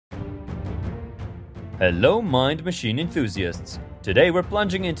Hello mined machine enthusiasts! Today we're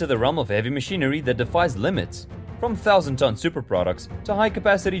plunging into the realm of heavy machinery that defies limits. From 1,000-ton super products to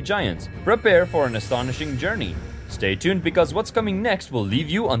high-capacity giants, prepare for an astonishing journey. Stay tuned because what's coming next will leave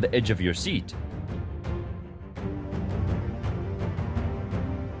you on the edge of your seat.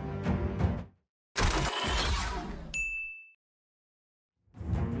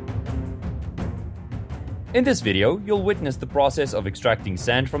 In this video, you'll witness the process of extracting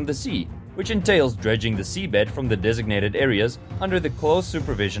sand from the sea, which entails dredging the seabed from the designated areas under the close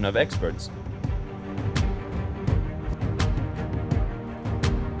supervision of experts.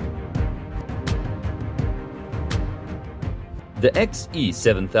 The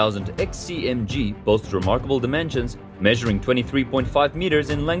XE7000 XCMG boasts remarkable dimensions, measuring 23.5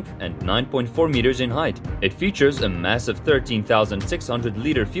 meters in length and 9.4 meters in height. It features a massive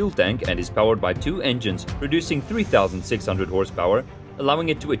 13,600-liter fuel tank and is powered by two engines, producing 3,600 horsepower, allowing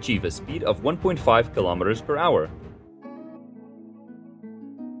it to achieve a speed of 1.5 kilometers per hour.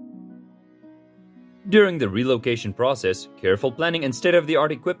 During the relocation process, careful planning and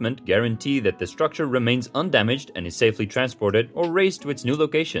state-of-the-art equipment guarantee that the structure remains undamaged and is safely transported or raised to its new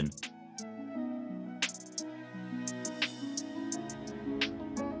location.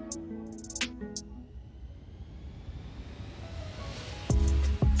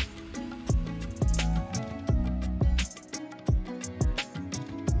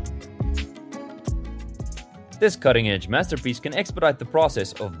 This cutting-edge masterpiece can expedite the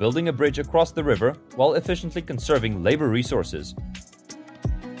process of building a bridge across the river while efficiently conserving labor resources.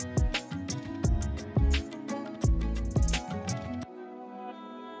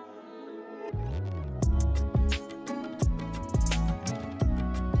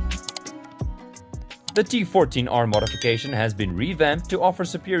 The T14R modification has been revamped to offer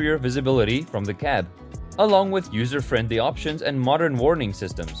superior visibility from the cab, along with user-friendly options and modern warning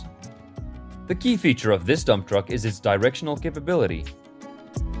systems. The key feature of this dump truck is its directional capability.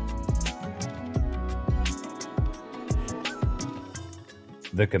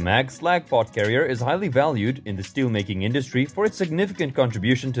 The Kamag slag pot carrier is highly valued in the steelmaking industry for its significant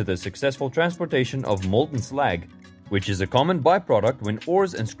contribution to the successful transportation of molten slag, which is a common byproduct when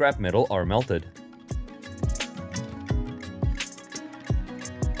ores and scrap metal are melted.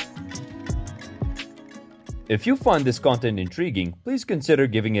 If you find this content intriguing, please consider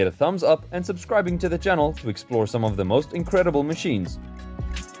giving it a thumbs up and subscribing to the channel to explore some of the most incredible machines.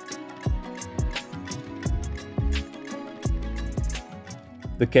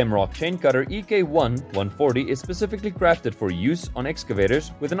 The Chemrock Chain Cutter EK1 140 is specifically crafted for use on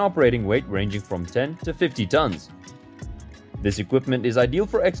excavators with an operating weight ranging from 10 to 50 tons. This equipment is ideal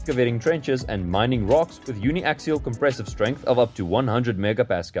for excavating trenches and mining rocks with uniaxial compressive strength of up to 100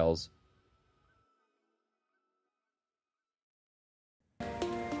 megapascals.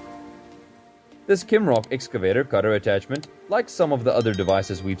 This Chemrock excavator cutter attachment, like some of the other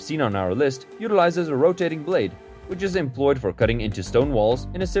devices we've seen on our list, utilizes a rotating blade, which is employed for cutting into stone walls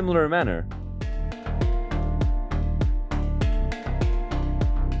in a similar manner.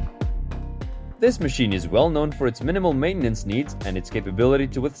 This machine is well known for its minimal maintenance needs and its capability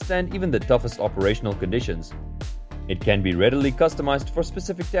to withstand even the toughest operational conditions. It can be readily customized for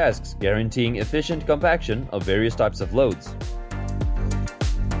specific tasks, guaranteeing efficient compaction of various types of loads.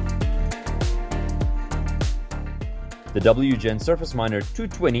 The WGen Surface Miner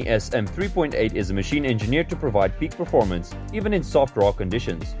 220 SM 3.8 is a machine engineered to provide peak performance, even in soft raw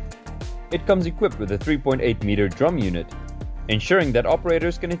conditions. It comes equipped with a 3.8-meter drum unit, ensuring that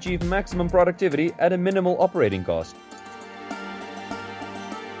operators can achieve maximum productivity at a minimal operating cost.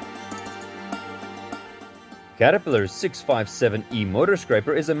 Caterpillar's 657E motor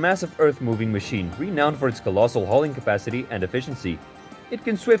scraper is a massive earth-moving machine renowned for its colossal hauling capacity and efficiency. It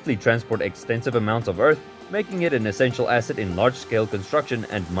can swiftly transport extensive amounts of earth, making it an essential asset in large-scale construction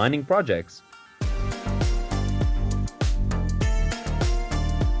and mining projects.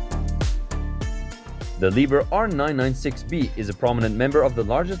 The Liebherr R996B is a prominent member of the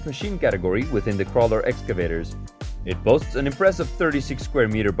largest machine category within the crawler excavators. It boasts an impressive 36 square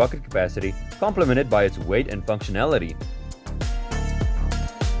meter bucket capacity, complemented by its weight and functionality.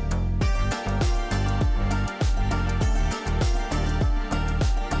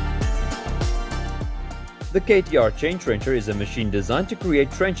 The KTR Chain Trencher is a machine designed to create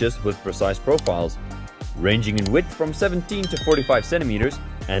trenches with precise profiles, ranging in width from 17 to 45 centimeters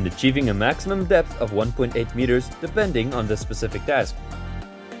and achieving a maximum depth of 1.8 meters depending on the specific task.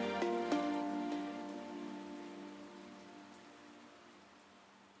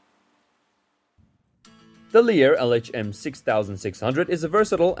 The Lear LHM 6600 is a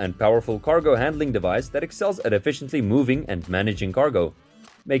versatile and powerful cargo handling device that excels at efficiently moving and managing cargo.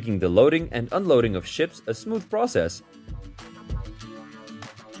 making the loading and unloading of ships a smooth process.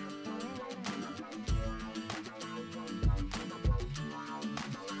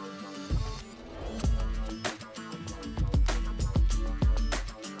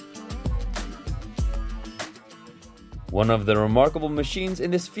 One of the remarkable machines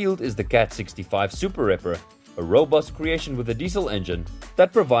in this field is the Cat 65 Super Ripper, a robust creation with a diesel engine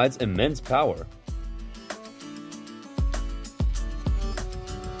that provides immense power.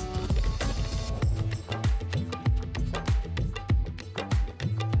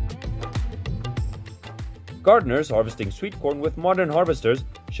 Gardeners harvesting sweet corn with modern harvesters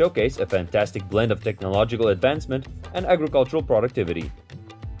showcase a fantastic blend of technological advancement and agricultural productivity.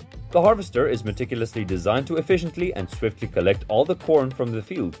 The harvester is meticulously designed to efficiently and swiftly collect all the corn from the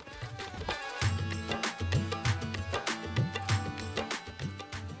field.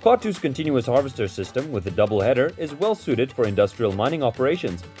 Katu's continuous harvester system with a double header is well suited for industrial mining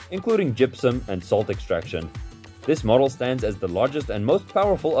operations, including gypsum and salt extraction. This model stands as the largest and most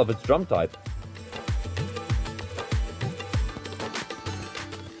powerful of its drum type.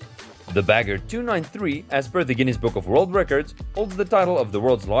 The Bagger 293, as per the Guinness Book of World Records, holds the title of the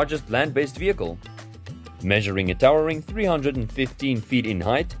world's largest land-based vehicle. Measuring a towering 315 feet in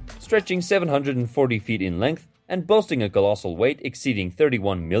height, stretching 740 feet in length, and boasting a colossal weight exceeding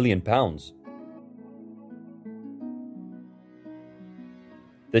 31 million pounds.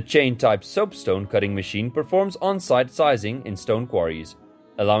 The chain-type soapstone cutting machine performs on-site sizing in stone quarries,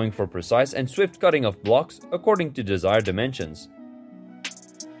 allowing for precise and swift cutting of blocks according to desired dimensions.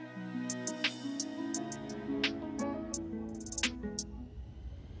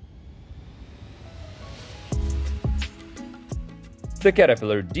 The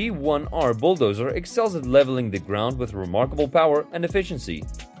Caterpillar D1R bulldozer excels at leveling the ground with remarkable power and efficiency.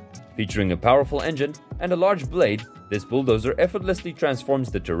 Featuring a powerful engine and a large blade, this bulldozer effortlessly transforms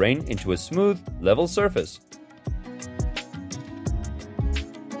the terrain into a smooth, level surface.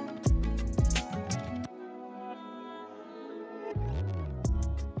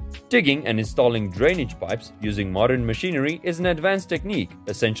 Digging and installing drainage pipes using modern machinery is an advanced technique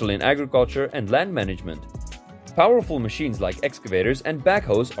essential in agriculture and land management. Powerful machines like excavators and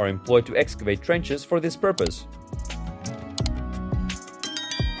backhoes are employed to excavate trenches for this purpose.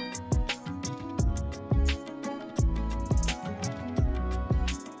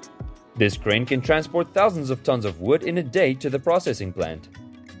 This crane can transport thousands of tons of wood in a day to the processing plant.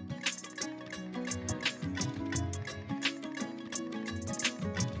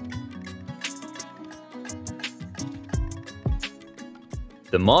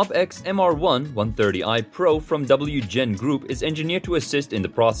 The Mob X MR1 130i Pro from WGen Group is engineered to assist in the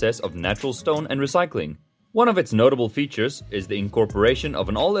process of natural stone and recycling. One of its notable features is the incorporation of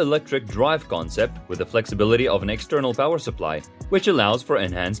an all-electric drive concept with the flexibility of an external power supply, which allows for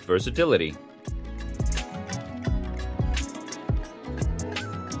enhanced versatility.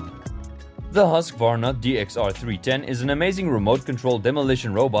 The Husqvarna DXR310 is an amazing remote-controlled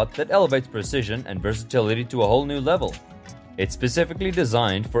demolition robot that elevates precision and versatility to a whole new level. It's specifically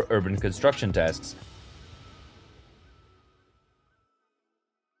designed for urban construction tasks.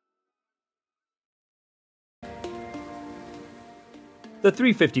 The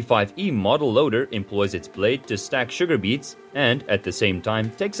 355E model loader employs its blade to stack sugar beets and, at the same time,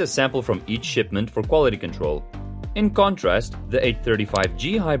 takes a sample from each shipment for quality control. In contrast, the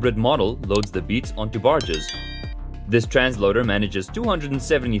 835G hybrid model loads the beets onto barges. This transloader manages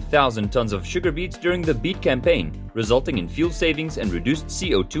 270,000 tons of sugar beets during the beet campaign, resulting in fuel savings and reduced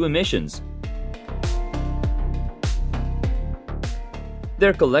CO2 emissions.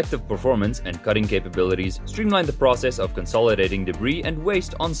 Their collective performance and cutting capabilities streamline the process of consolidating debris and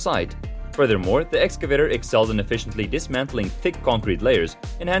waste on site. Furthermore, the excavator excels in efficiently dismantling thick concrete layers,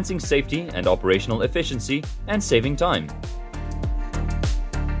 enhancing safety and operational efficiency and saving time.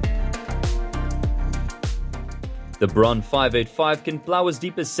 The Brun 585 can plow as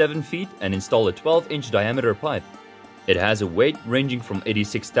deep as 7 feet and install a 12-inch diameter pipe. It has a weight ranging from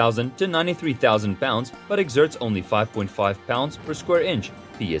 86,000 to 93,000 pounds, but exerts only 5.5 pounds per square inch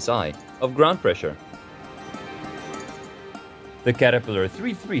 (psi) of ground pressure. The Caterpillar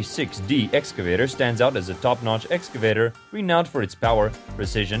 336D excavator stands out as a top-notch excavator renowned for its power,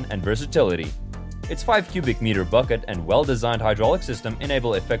 precision, and versatility. Its 5 cubic meter bucket and well-designed hydraulic system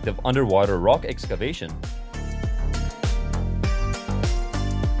enable effective underwater rock excavation.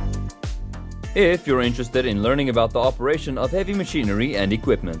 If you're interested in learning about the operation of heavy machinery and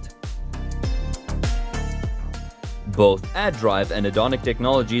equipment. Both AdDrive and Adonic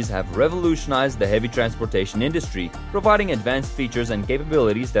technologies have revolutionized the heavy transportation industry, providing advanced features and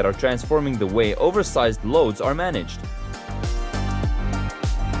capabilities that are transforming the way oversized loads are managed.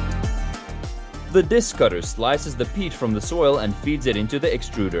 The disc cutter slices the peat from the soil and feeds it into the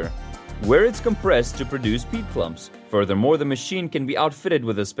extruder, where it's compressed to produce peat clumps. Furthermore, the machine can be outfitted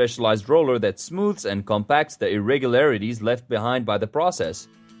with a specialized roller that smooths and compacts the irregularities left behind by the process.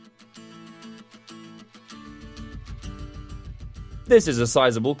 This is a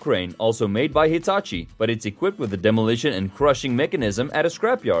sizable crane, also made by Hitachi, but it's equipped with a demolition and crushing mechanism at a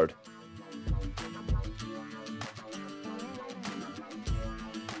scrapyard.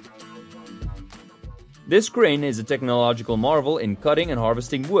 This crane is a technological marvel in cutting and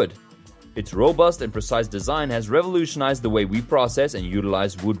harvesting wood. Its robust and precise design has revolutionized the way we process and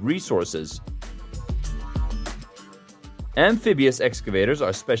utilize wood resources. Amphibious excavators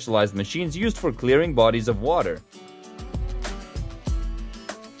are specialized machines used for clearing bodies of water.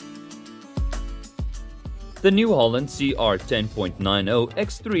 The New Holland CR 10.90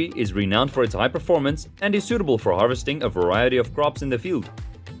 X3 is renowned for its high performance and is suitable for harvesting a variety of crops in the field.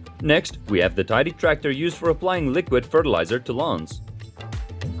 Next, we have the Tidy tractor used for applying liquid fertilizer to lawns.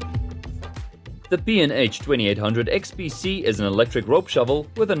 The P&H 2800 XPC is an electric rope shovel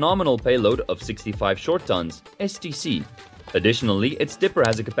with a nominal payload of 65 short tons, STC. Additionally, its dipper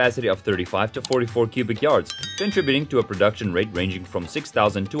has a capacity of 35 to 44 cubic yards, contributing to a production rate ranging from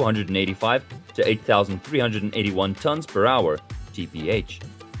 6,285 to 8,381 tons per hour, TPH.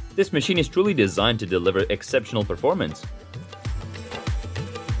 This machine is truly designed to deliver exceptional performance.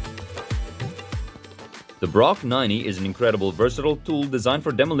 The Brock 90 is an incredible versatile tool designed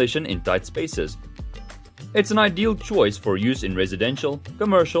for demolition in tight spaces. It's an ideal choice for use in residential,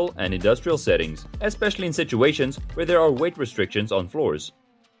 commercial, and industrial settings, especially in situations where there are weight restrictions on floors.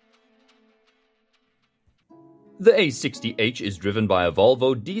 The A60H is driven by a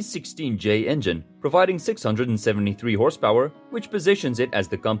Volvo D16J engine, providing 673 horsepower, which positions it as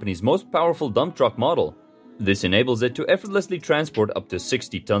the company's most powerful dump truck model. This enables it to effortlessly transport up to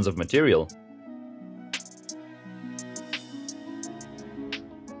 60 tons of material.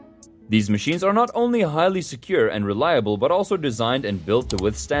 These machines are not only highly secure and reliable, but also designed and built to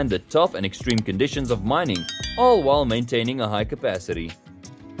withstand the tough and extreme conditions of mining, all while maintaining a high capacity.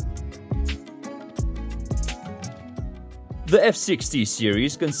 The F60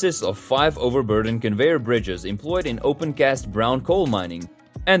 series consists of 5 overburden conveyor bridges employed in open-cast brown coal mining,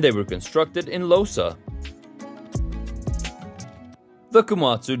 and they were constructed in Losa. The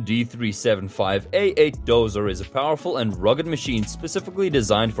Komatsu D375A8 dozer is a powerful and rugged machine specifically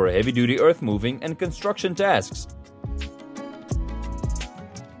designed for heavy-duty earth-moving and construction tasks.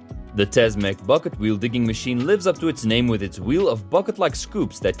 The Tesmec bucket wheel digging machine lives up to its name with its wheel of bucket-like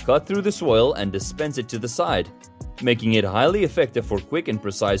scoops that cut through the soil and dispense it to the side, making it highly effective for quick and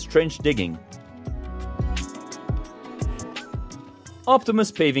precise trench digging.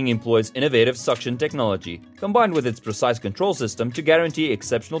 Optimus Paving employs innovative suction technology, combined with its precise control system to guarantee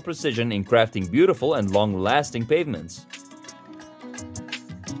exceptional precision in crafting beautiful and long-lasting pavements.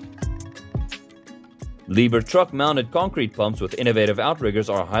 Liebherr truck-mounted concrete pumps with innovative outriggers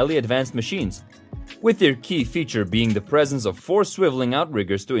are highly advanced machines, with their key feature being the presence of 4 swiveling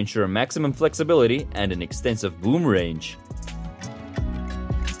outriggers to ensure maximum flexibility and an extensive boom range.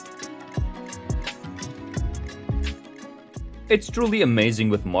 It's truly amazing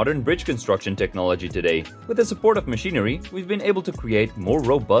with modern bridge construction technology today. With the support of machinery, we've been able to create more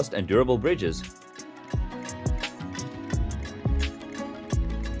robust and durable bridges.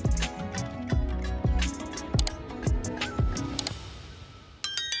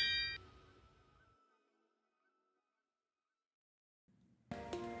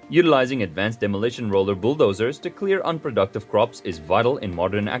 Utilizing advanced demolition roller bulldozers to clear unproductive crops is vital in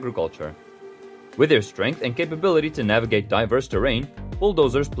modern agriculture. With their strength and capability to navigate diverse terrain,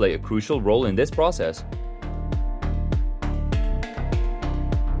 bulldozers play a crucial role in this process.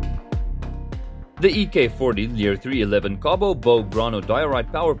 The EK40 Lear 311 Cabo Bow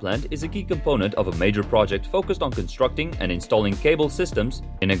granodiorite power plant is a key component of a major project focused on constructing and installing cable systems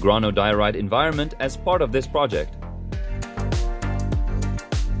in a granodiorite environment as part of this project.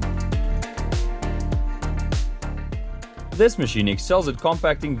 This machine excels at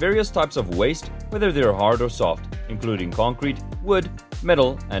compacting various types of waste, whether they are hard or soft, including concrete, wood,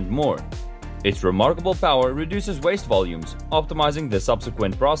 metal, and more. Its remarkable power reduces waste volumes, optimizing the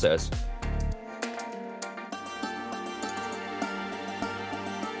subsequent process.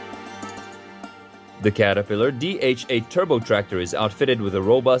 The Caterpillar DH8 turbo tractor is outfitted with a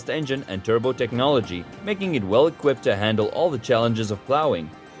robust engine and turbo technology, making it well equipped to handle all the challenges of plowing.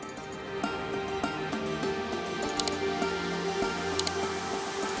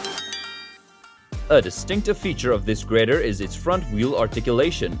 A distinctive feature of this grader is its front wheel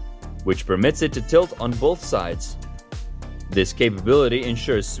articulation, which permits it to tilt on both sides. This capability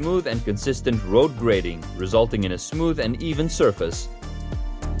ensures smooth and consistent road grading, resulting in a smooth and even surface.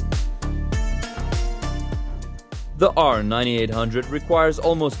 The R9800 requires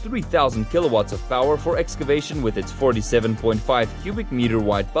almost 3,000 kilowatts of power for excavation with its 47.5 cubic meter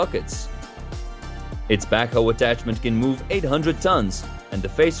wide buckets. Its backhoe attachment can move 800 tons, and the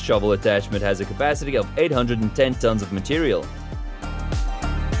face shovel attachment has a capacity of 810 tons of material.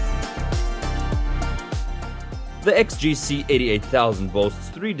 The XGC 88000 boasts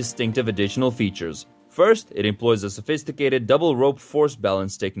three distinctive additional features. First, it employs a sophisticated double rope force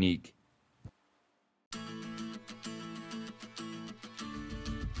balance technique.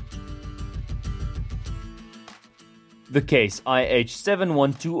 The Case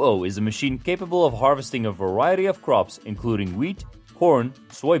IH7120 is a machine capable of harvesting a variety of crops, including wheat, corn,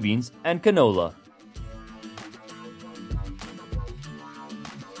 soybeans, and canola.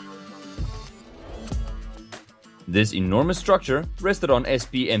 This enormous structure rested on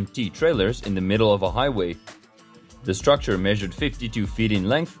SPMT trailers in the middle of a highway. The structure measured 52 feet in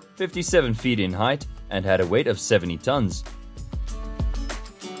length, 57 feet in height, and had a weight of 70 tons.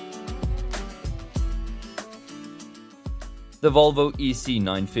 The Volvo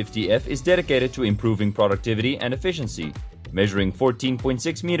EC950F is dedicated to improving productivity and efficiency, measuring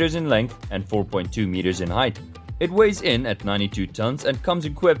 14.6 meters in length and 4.2 meters in height. It weighs in at 92 tons and comes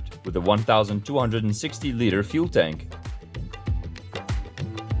equipped with a 1,260-liter fuel tank.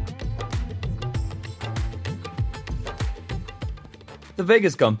 The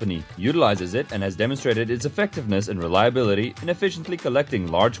Vegas company utilizes it and has demonstrated its effectiveness and reliability in efficiently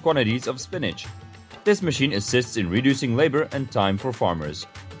collecting large quantities of spinach. This machine assists in reducing labor and time for farmers.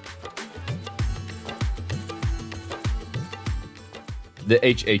 The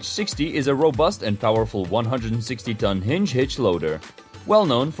HH60 is a robust and powerful 160-ton hinge hitch loader, well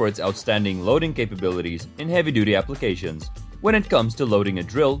known for its outstanding loading capabilities in heavy-duty applications. When it comes to loading a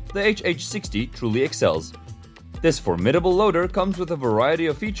drill, the HH60 truly excels. This formidable loader comes with a variety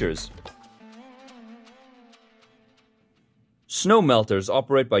of features. Snow melters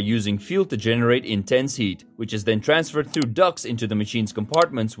operate by using fuel to generate intense heat, which is then transferred through ducts into the machine's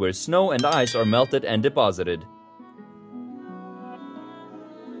compartments where snow and ice are melted and deposited.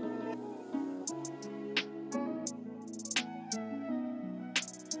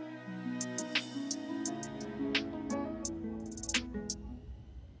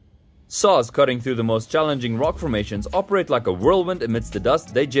 Saws cutting through the most challenging rock formations operate like a whirlwind amidst the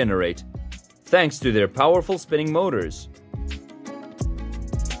dust they generate, thanks to their powerful spinning motors.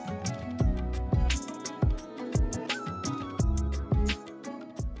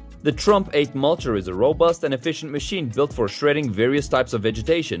 The Trump 8 mulcher is a robust and efficient machine built for shredding various types of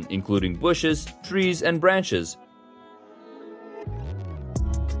vegetation, including bushes, trees, and branches.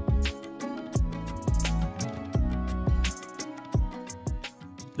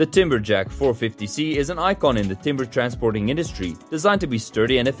 The Timberjack 450C is an icon in the timber transporting industry. Designed to be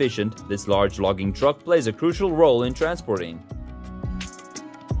sturdy and efficient, this large logging truck plays a crucial role in transporting.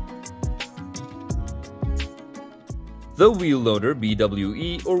 The wheel loader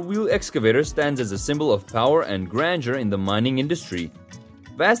BWE or wheel excavator stands as a symbol of power and grandeur in the mining industry.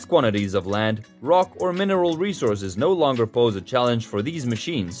 Vast quantities of land, rock, or mineral resources no longer pose a challenge for these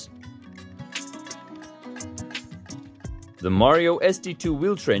machines. The Mario ST2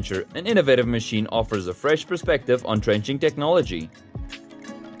 wheel trencher, an innovative machine, offers a fresh perspective on trenching technology.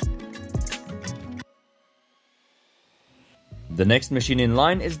 The next machine in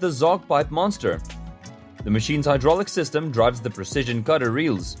line is the Zog Pipe Monster. The machine's hydraulic system drives the precision cutter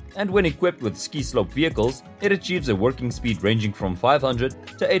reels, and when equipped with ski slope vehicles, it achieves a working speed ranging from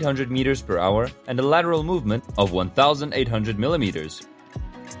 500 to 800 meters per hour and a lateral movement of 1,800 millimeters.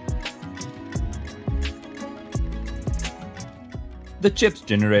 The chips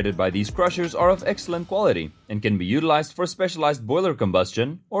generated by these crushers are of excellent quality and can be utilized for specialized boiler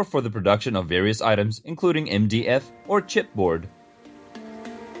combustion or for the production of various items including MDF or chipboard.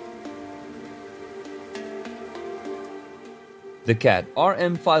 The CAT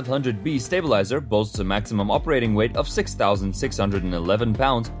RM500B stabilizer boasts a maximum operating weight of 6,611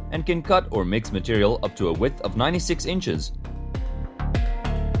 pounds and can cut or mix material up to a width of 96 inches.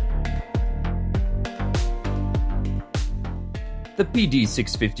 The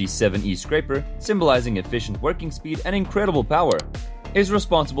PD657E scraper, symbolizing efficient working speed and incredible power, is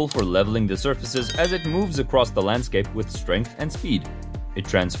responsible for leveling the surfaces as it moves across the landscape with strength and speed. It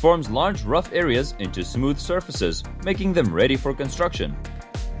transforms large rough areas into smooth surfaces, making them ready for construction.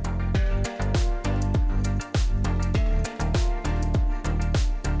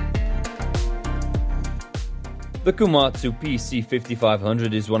 The Komatsu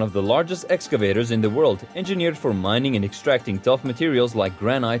PC5500 is one of the largest excavators in the world, engineered for mining and extracting tough materials like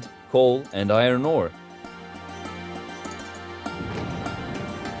granite, coal, and iron ore.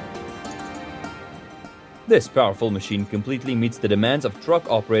 This powerful machine completely meets the demands of truck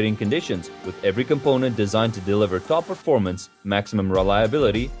operating conditions, with every component designed to deliver top performance, maximum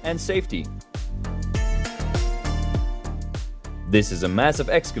reliability, and safety. This is a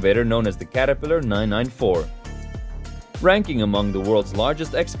massive excavator known as the Caterpillar 994. Ranking among the world's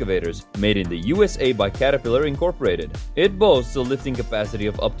largest excavators, made in the USA by Caterpillar Incorporated. It boasts a lifting capacity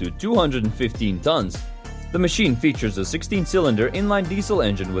of up to 215 tons. The machine features a 16-cylinder inline diesel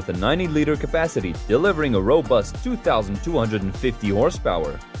engine with a 90-liter capacity, delivering a robust 2,250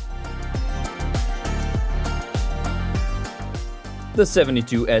 horsepower. The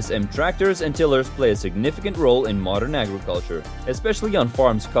 72 SM tractors and tillers play a significant role in modern agriculture, especially on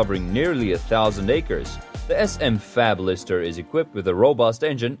farms covering nearly 1,000 acres. The SM Fab Lister is equipped with a robust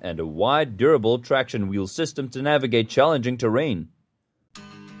engine and a wide, durable traction wheel system to navigate challenging terrain.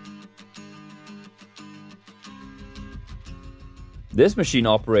 This machine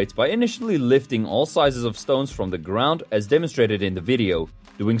operates by initially lifting all sizes of stones from the ground as demonstrated in the video,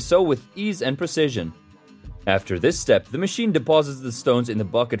 doing so with ease and precision. After this step, the machine deposits the stones in the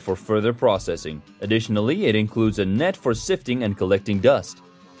bucket for further processing. Additionally, it includes a net for sifting and collecting dust.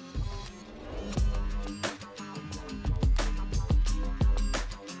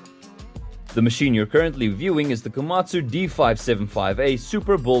 The machine you're currently viewing is the Komatsu D575A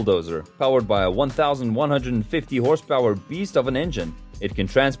Super Bulldozer, powered by a 1,150 horsepower beast of an engine. It can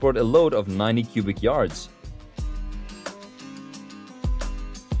transport a load of 90 cubic yards.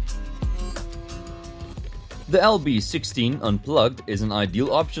 The LB16 Unplugged is an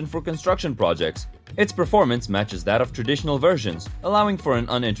ideal option for construction projects. Its performance matches that of traditional versions, allowing for an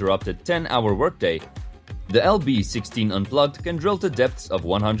uninterrupted 10-hour workday. The LB16 Unplugged can drill to depths of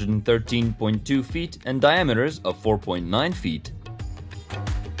 113.2 feet and diameters of 4.9 feet.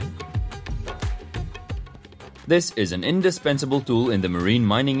 This is an indispensable tool in the marine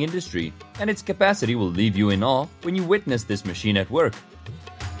mining industry, and its capacity will leave you in awe when you witness this machine at work.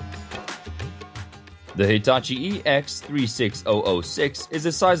 The Hitachi EX36006 is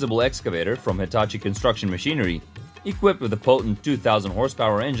a sizable excavator from Hitachi Construction Machinery, equipped with a potent 2,000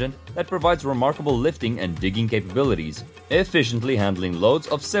 horsepower engine that provides remarkable lifting and digging capabilities, efficiently handling loads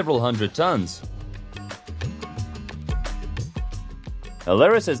of several hundred tons.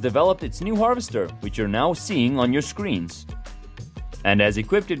 Aleris has developed its new harvester, which you're now seeing on your screens, and has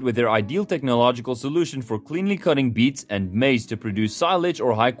equipped it with their ideal technological solution for cleanly cutting beets and maize to produce silage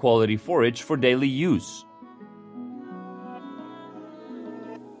or high-quality forage for daily use.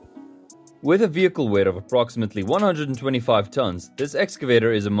 With a vehicle weight of approximately 125 tons, this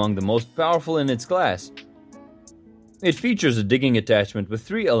excavator is among the most powerful in its class. It features a digging attachment with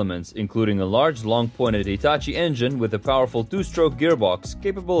 3 elements, including a large long-pointed Hitachi engine with a powerful 2-stroke gearbox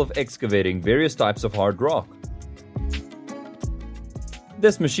capable of excavating various types of hard rock.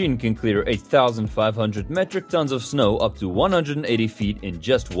 This machine can clear 8,500 metric tons of snow up to 180 feet in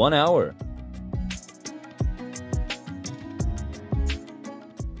just 1 hour.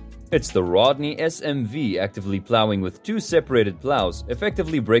 It's the Rodney SMV actively plowing with 2 separated plows,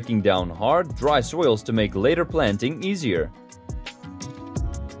 effectively breaking down hard, dry soils to make later planting easier.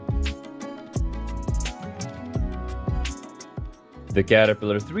 The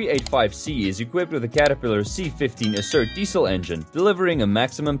Caterpillar 385C is equipped with a Caterpillar C15 Assert diesel engine, delivering a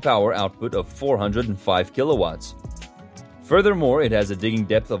maximum power output of 405 kilowatts. Furthermore, it has a digging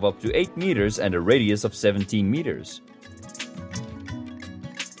depth of up to 8 meters and a radius of 17 meters.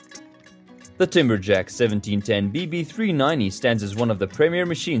 The Timberjack 1710 BB390 stands as one of the premier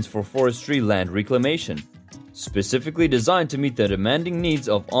machines for forestry land reclamation, specifically designed to meet the demanding needs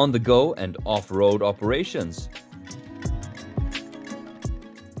of on-the-go and off-road operations.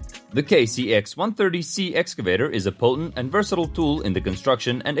 The KCX130C excavator is a potent and versatile tool in the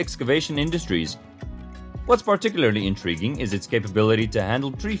construction and excavation industries. What's particularly intriguing is its capability to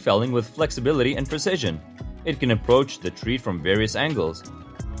handle tree felling with flexibility and precision. It can approach the tree from various angles.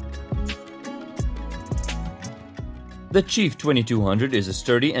 The Chief 2200 is a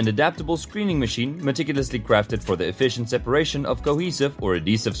sturdy and adaptable screening machine meticulously crafted for the efficient separation of cohesive or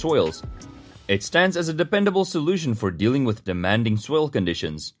adhesive soils. It stands as a dependable solution for dealing with demanding soil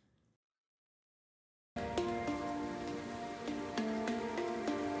conditions.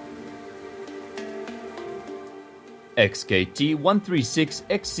 XKT136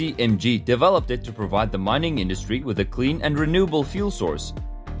 XCMG developed it to provide the mining industry with a clean and renewable fuel source.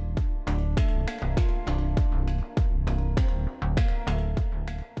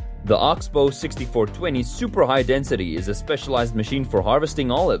 The Oxbow 6420 Super High Density is a specialized machine for harvesting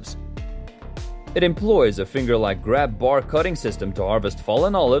olives. It employs a finger-like grab bar cutting system to harvest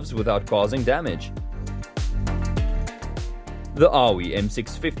fallen olives without causing damage. The Aoi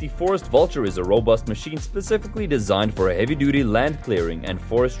M650 Forest Vulture is a robust machine specifically designed for heavy-duty land clearing and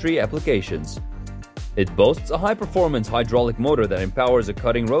forestry applications. It boasts a high-performance hydraulic motor that empowers a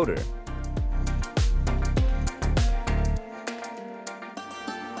cutting rotor.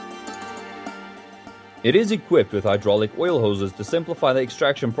 It is equipped with hydraulic oil hoses to simplify the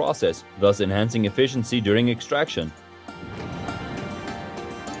extraction process, thus enhancing efficiency during extraction.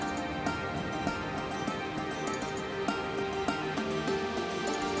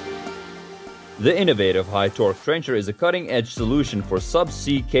 The innovative high-torque trencher is a cutting-edge solution for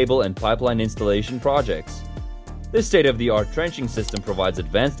subsea cable and pipeline installation projects. This state-of-the-art trenching system provides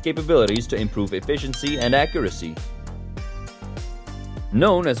advanced capabilities to improve efficiency and accuracy.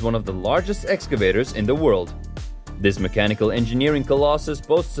 Known as one of the largest excavators in the world, this mechanical engineering colossus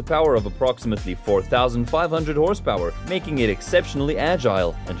boasts a power of approximately 4,500 horsepower, making it exceptionally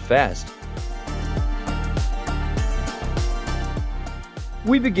agile and fast.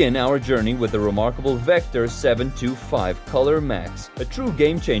 We begin our journey with the remarkable Vector 725 Color Max, a true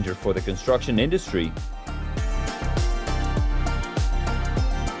game-changer for the construction industry.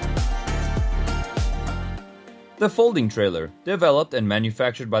 The folding trailer, developed and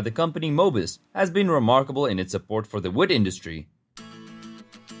manufactured by the company Mobis, has been remarkable in its support for the wood industry.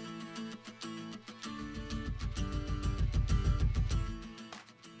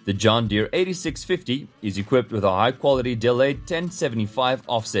 The John Deere 8650 is equipped with a high-quality delayed 1075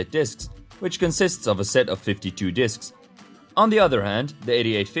 offset discs, which consists of a set of 52 discs. On the other hand, the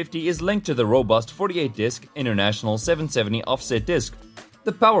 8850 is linked to the robust 48-disc International 770 offset disc.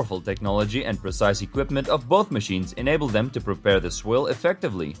 The powerful technology and precise equipment of both machines enable them to prepare the soil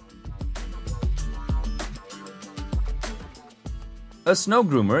effectively. A snow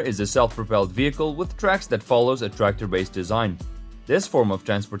groomer is a self-propelled vehicle with tracks that follows a tractor-based design. This form of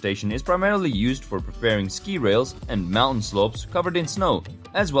transportation is primarily used for preparing ski rails and mountain slopes covered in snow,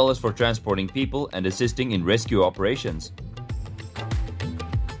 as well as for transporting people and assisting in rescue operations.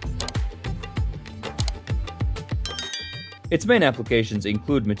 Its main applications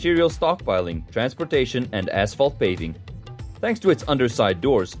include material stockpiling, transportation, and asphalt paving. Thanks to its underside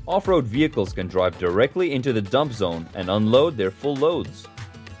doors, off-road vehicles can drive directly into the dump zone and unload their full loads.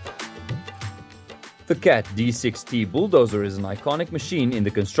 The CAT D6T bulldozer is an iconic machine in the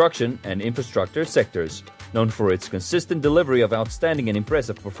construction and infrastructure sectors, known for its consistent delivery of outstanding and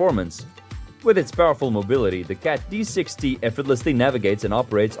impressive performance. With its powerful mobility, the CAT D6T effortlessly navigates and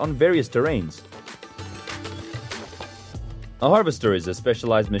operates on various terrains. A harvester is a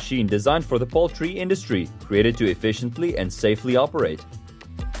specialized machine designed for the poultry industry, created to efficiently and safely operate.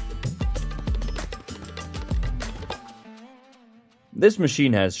 This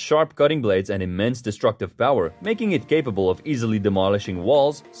machine has sharp cutting blades and immense destructive power, making it capable of easily demolishing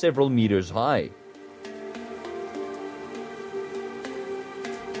walls several meters high.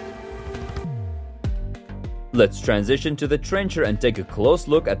 Let's transition to the trencher and take a close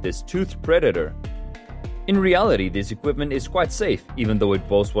look at this toothed predator. In reality, this equipment is quite safe, even though it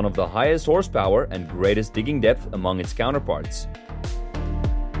boasts one of the highest horsepower and greatest digging depth among its counterparts.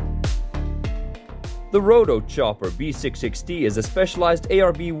 The Roto Chopper B660 is a specialized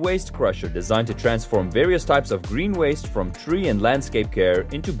ARB waste crusher designed to transform various types of green waste from tree and landscape care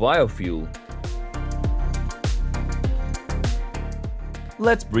into biofuel.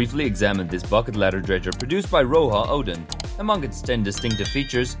 Let's briefly examine this bucket ladder dredger produced by Roha Odin. Among its 10 distinctive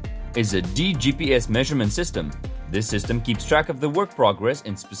features is a DGPS measurement system. This system keeps track of the work progress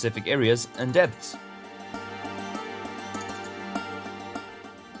in specific areas and depths.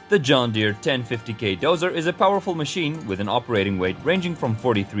 The John Deere 1050K dozer is a powerful machine with an operating weight ranging from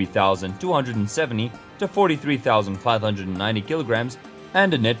 43,270 to 43,590 kilograms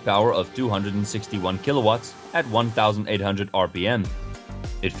and a net power of 261 kilowatts at 1,800 RPM.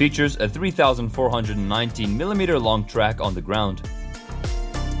 It features a 3,419 mm long track on the ground.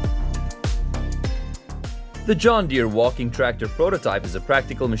 The John Deere walking tractor prototype is a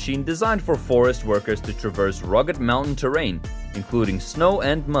practical machine designed for forest workers to traverse rugged mountain terrain, including snow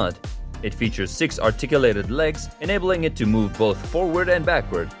and mud. It features 6 articulated legs, enabling it to move both forward and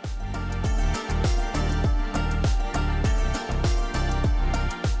backward.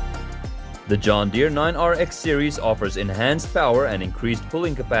 The John Deere 9RX series offers enhanced power and increased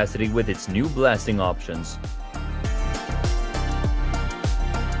pulling capacity with its new blasting options.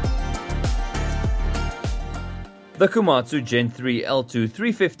 The Komatsu Gen 3 L2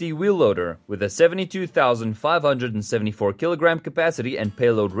 350 wheel loader, with a 72,574 kilogram capacity and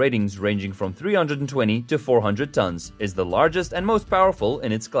payload ratings ranging from 320 to 400 tons, is the largest and most powerful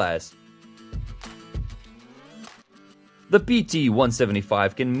in its class. The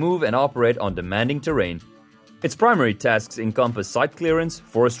PT-175 can move and operate on demanding terrain. Its primary tasks encompass site clearance,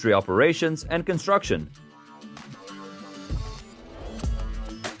 forestry operations, and construction.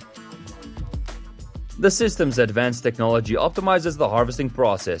 The system's advanced technology optimizes the harvesting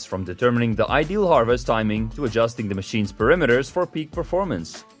process, from determining the ideal harvest timing to adjusting the machine's perimeters for peak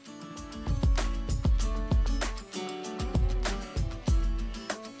performance.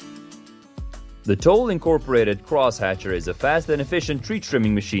 The toll-incorporated crosshatcher is a fast and efficient tree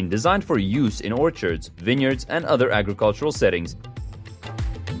trimming machine designed for use in orchards, vineyards, and other agricultural settings.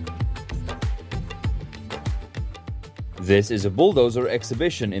 This is a bulldozer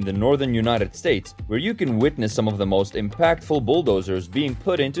exhibition in the northern United States, where you can witness some of the most impactful bulldozers being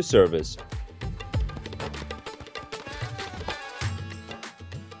put into service.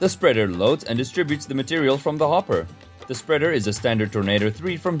 The spreader loads and distributes the material from the hopper. The spreader is a standard Tornado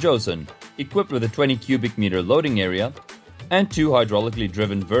 3 from Joseon, equipped with a 20 cubic meter loading area and two hydraulically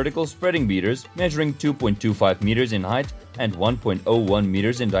driven vertical spreading beaters measuring 2.25 meters in height and 1.01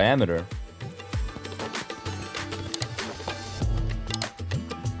 meters in diameter.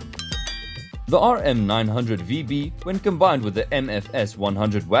 The RM900VB, when combined with the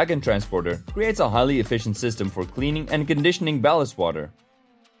MFS100 wagon transporter, creates a highly efficient system for cleaning and conditioning ballast water.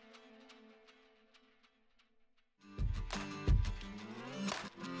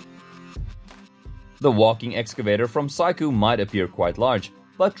 The walking excavator from Saiku might appear quite large,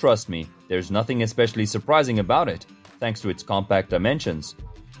 but trust me, there's nothing especially surprising about it, thanks to its compact dimensions.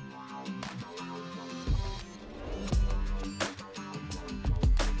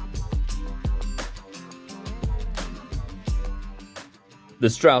 The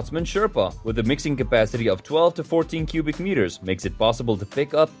Straussman Sherpa, with a mixing capacity of 12 to 14 cubic meters, makes it possible to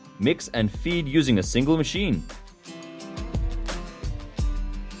pick up, mix, and feed using a single machine.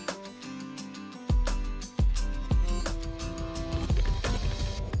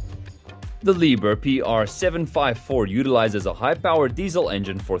 The Liebherr PR754 utilizes a high-powered diesel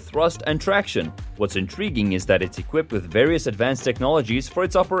engine for thrust and traction. What's intriguing is that it's equipped with various advanced technologies for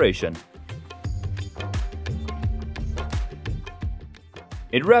its operation.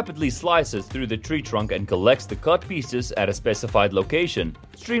 It rapidly slices through the tree trunk and collects the cut pieces at a specified location,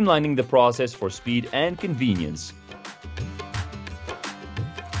 streamlining the process for speed and convenience.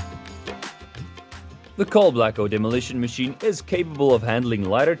 The Colblacco demolition machine is capable of handling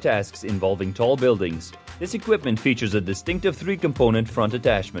lighter tasks involving tall buildings. This equipment features a distinctive 3-component front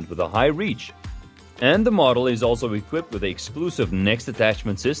attachment with a high reach. And the model is also equipped with the exclusive next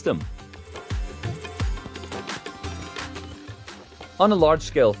attachment system. On a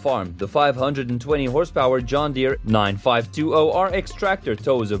large-scale farm, the 520 horsepower John Deere 9520RX tractor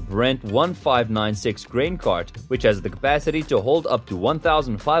tows a Brent 1596 grain cart, which has the capacity to hold up to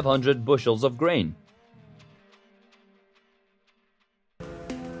 1,500 bushels of grain.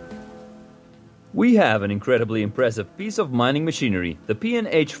 We have an incredibly impressive piece of mining machinery, the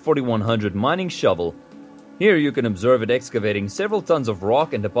P&H 4100 mining shovel. Here you can observe it excavating several tons of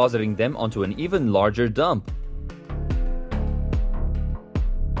rock and depositing them onto an even larger dump.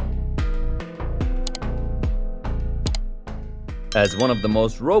 As one of the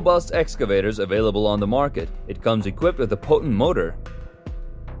most robust excavators available on the market, it comes equipped with a potent motor,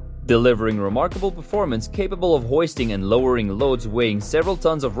 delivering remarkable performance capable of hoisting and lowering loads weighing several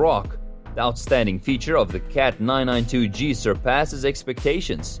tons of rock. The outstanding feature of the CAT 992G surpasses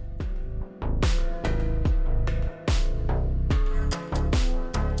expectations.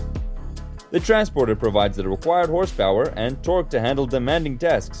 The transporter provides the required horsepower and torque to handle demanding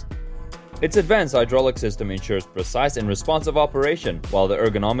tasks. Its advanced hydraulic system ensures precise and responsive operation, while the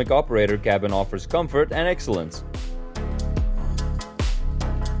ergonomic operator cabin offers comfort and excellence.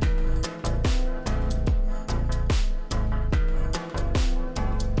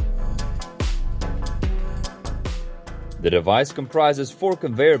 The device comprises 4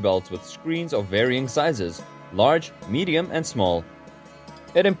 conveyor belts with screens of varying sizes, large, medium, and small.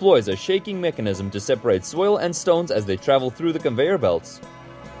 It employs a shaking mechanism to separate soil and stones as they travel through the conveyor belts.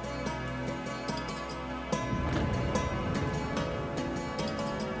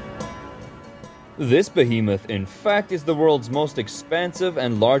 This behemoth, in fact, is the world's most expansive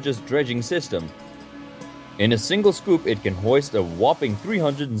and largest dredging system. In a single scoop, it can hoist a whopping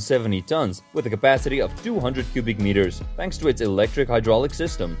 370 tons with a capacity of 200 cubic meters, thanks to its electric hydraulic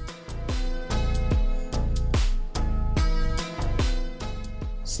system.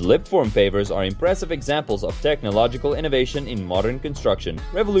 Slip-form pavers are impressive examples of technological innovation in modern construction,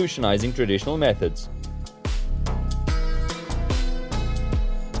 revolutionizing traditional methods.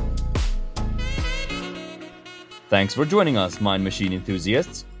 Thanks for joining us, Mind Machine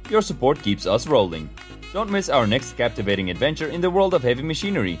enthusiasts. Your support keeps us rolling. Don't miss our next captivating adventure in the world of heavy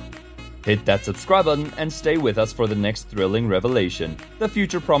machinery. Hit that subscribe button and stay with us for the next thrilling revelation. The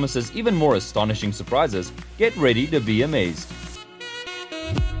future promises even more astonishing surprises. Get ready to be amazed.